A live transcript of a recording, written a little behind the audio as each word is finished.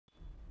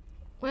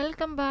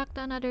Welcome back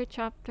to another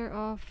chapter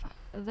of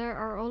There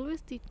Are Always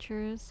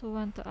Teachers Who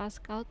Want to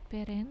Ask Out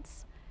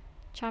Parents,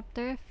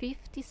 Chapter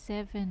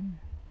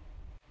 57.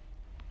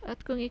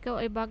 At kung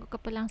ikaw ay bago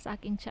ka pa lang sa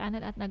aking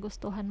channel at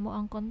nagustuhan mo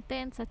ang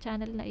content sa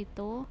channel na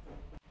ito,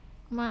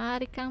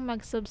 maaari kang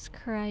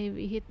mag-subscribe,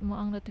 i-hit mo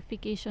ang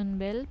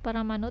notification bell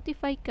para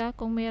ma-notify ka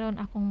kung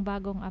meron akong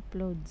bagong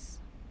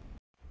uploads.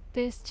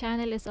 This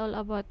channel is all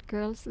about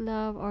girls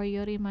love or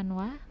Yuri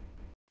Manhwa.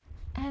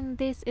 And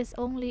this is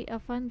only a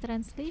fun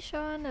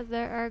translation.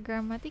 There are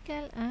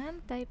grammatical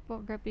and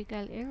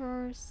typographical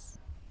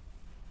errors.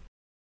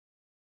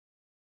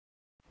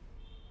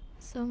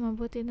 So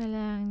mabuti na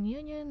lang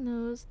Nyonya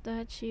knows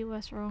that she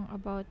was wrong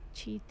about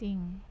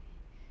cheating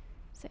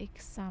sa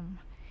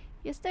exam.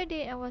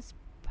 Yesterday I was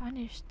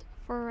punished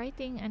for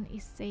writing an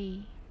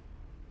essay.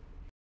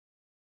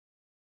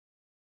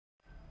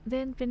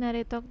 Then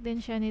pinaritok din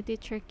siya ni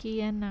Teacher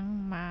Kian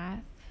ng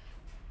math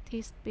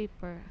test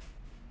paper.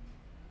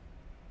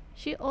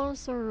 She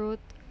also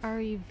wrote a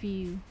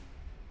review.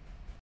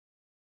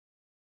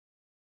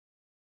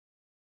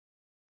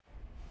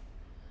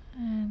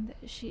 And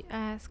she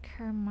asked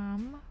her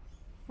mom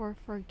for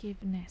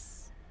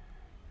forgiveness.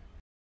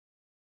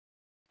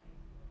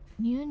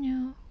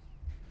 Nyo.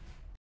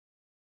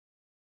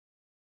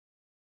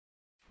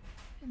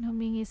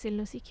 Humingi si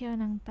Lucy Kyo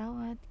ng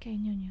tawad kay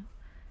Nyo.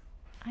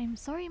 I'm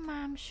sorry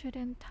mom,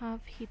 shouldn't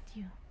have hit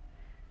you.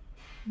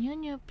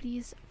 Nyo,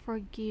 please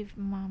forgive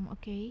mom,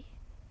 okay?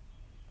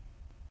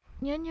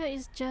 Nyo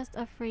is just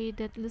afraid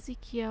that Lucy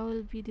Kyo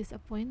will be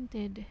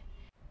disappointed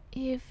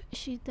if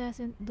she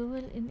doesn't do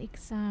well in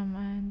exam,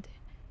 and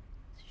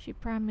she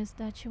promised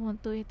that she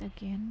won't do it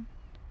again.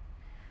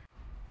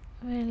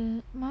 Well,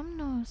 mom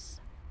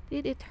knows.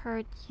 Did it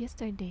hurt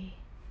yesterday?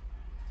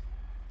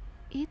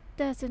 It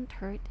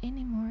doesn't hurt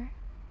anymore.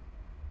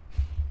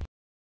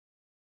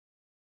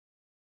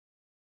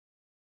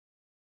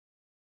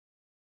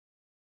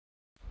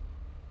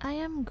 I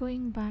am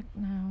going back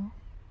now.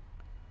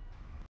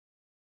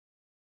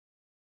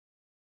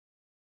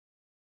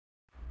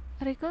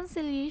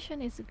 Reconciliation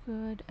is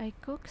good. I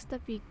cooks the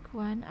big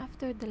one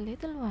after the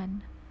little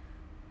one.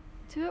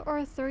 2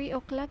 or 3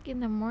 o'clock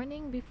in the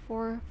morning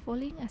before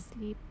falling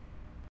asleep.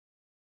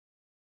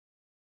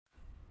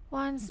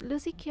 Once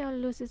Lucy Kyo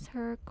loses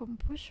her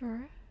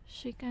composure,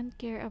 she can't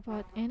care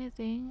about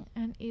anything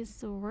and is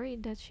so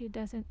worried that she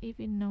doesn't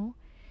even know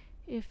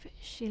if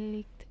she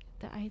leaked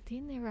the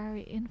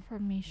itinerary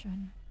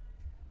information.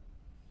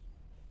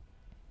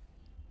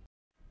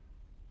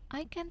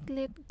 I can't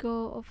let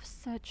go of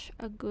such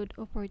a good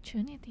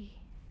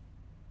opportunity.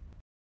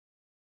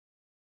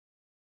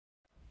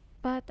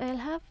 But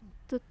I'll have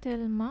to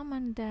tell mom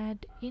and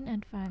dad in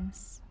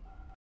advance.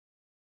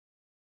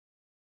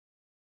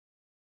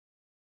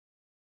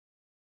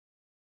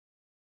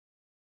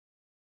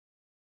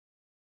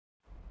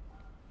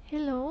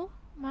 Hello,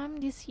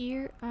 mom, this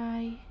year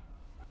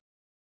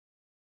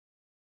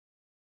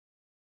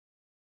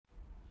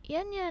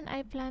Yan,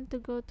 I plan to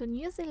go to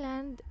New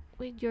Zealand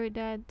with your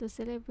dad to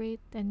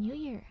celebrate the New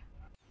Year.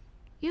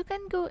 You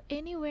can go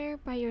anywhere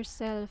by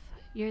yourself,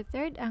 your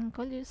third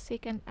uncle, your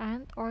second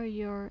aunt, or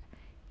your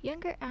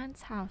younger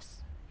aunt's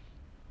house.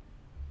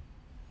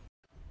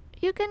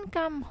 You can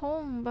come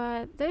home,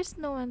 but there's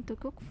no one to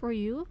cook for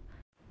you,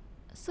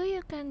 so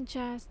you can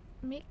just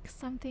make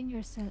something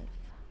yourself.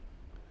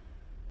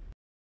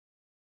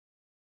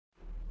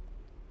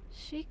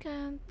 She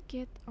can't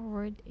get a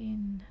word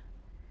in.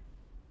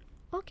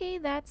 Okay,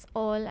 that's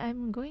all.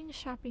 I'm going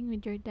shopping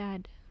with your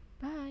dad.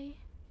 Bye.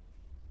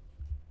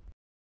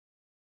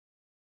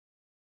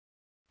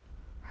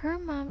 Her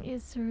mom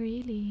is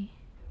really...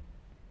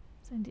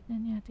 So, hindi na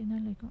niya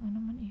tinaloy kung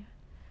ano man iyon.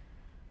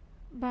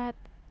 But,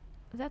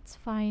 that's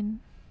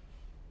fine.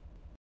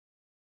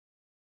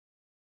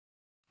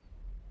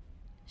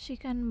 She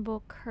can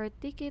book her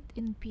ticket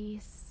in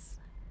peace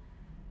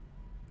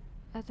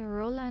at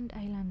Roland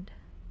Island.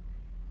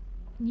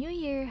 New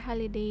Year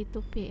holiday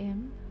 2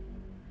 p.m.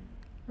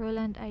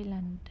 Roland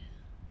Island.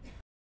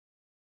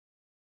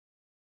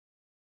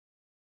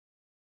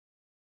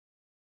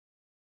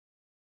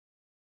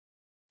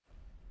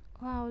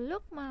 Wow,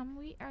 look mom,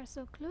 we are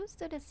so close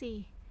to the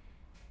sea.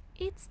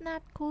 It's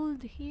not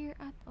cold here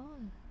at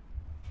all.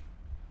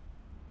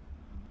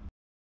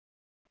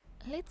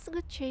 Let's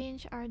go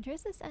change our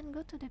dresses and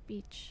go to the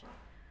beach.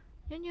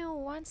 Nyo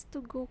wants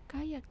to go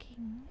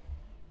kayaking.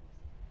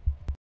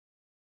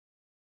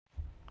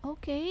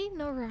 Okay,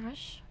 no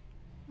rush.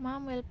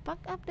 Mom will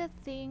pack up the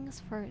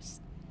things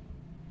first.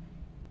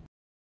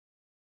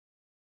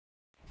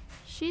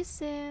 She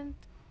sent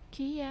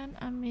Kian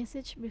a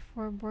message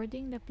before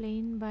boarding the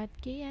plane, but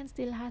Kian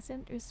still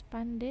hasn't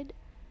responded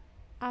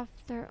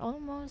after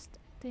almost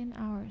 10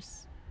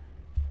 hours.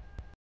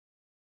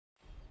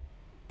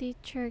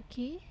 Teacher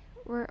Ki,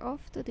 we're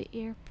off to the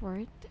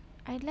airport.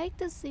 I'd like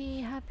to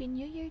say Happy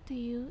New Year to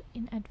you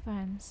in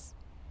advance.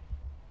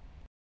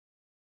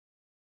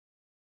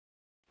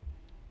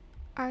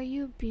 Are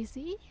you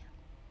busy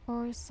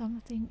or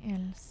something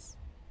else?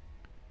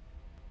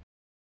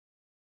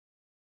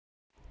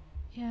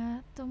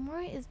 Yeah,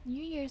 tomorrow is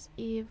New Year's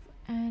Eve,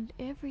 and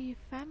every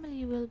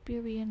family will be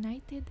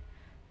reunited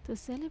to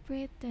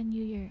celebrate the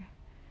New Year.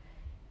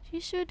 She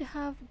should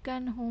have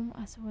gone home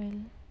as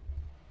well.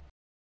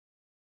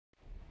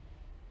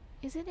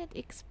 Isn't it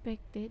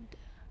expected?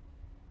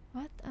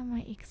 What am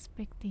I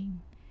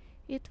expecting?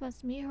 It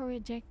was me who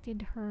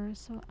rejected her,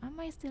 so am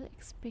I still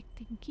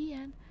expecting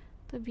Kian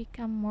to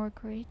become more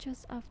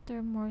courageous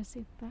after more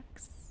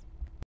setbacks?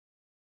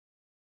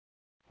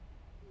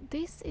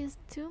 This is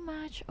too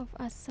much of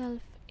a self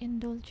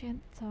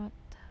indulgent thought.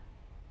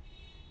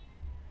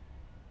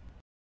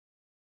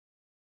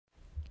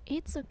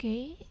 It's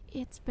okay,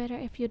 it's better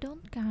if you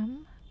don't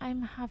come.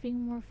 I'm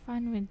having more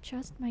fun with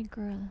just my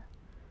girl.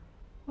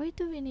 Why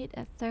do we need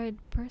a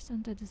third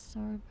person to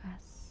disturb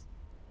us?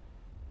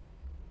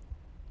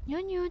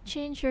 Nyo,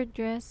 change your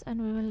dress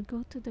and we will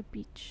go to the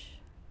beach.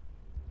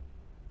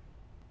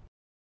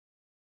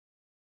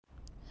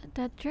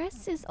 The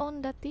dress is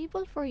on the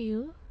table for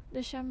you.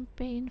 The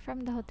champagne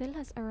from the hotel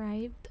has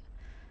arrived,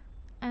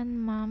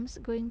 and mom's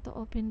going to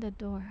open the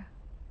door.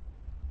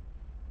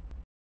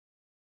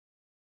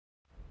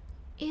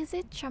 Is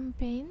it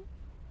champagne?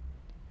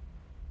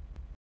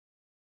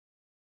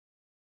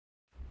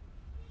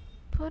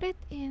 Put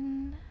it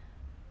in.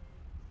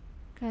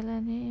 Kala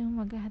niya yung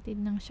maghahatid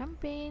ng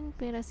champagne,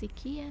 pero si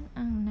Kian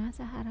ang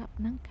nasa harap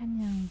ng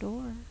kanyang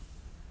door.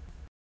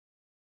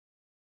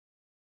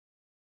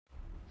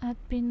 At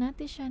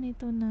pinati siya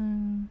nito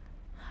ng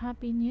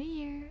Happy New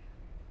Year!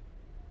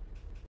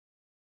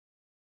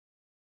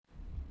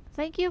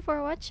 Thank you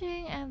for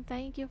watching and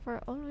thank you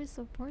for always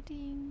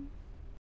supporting.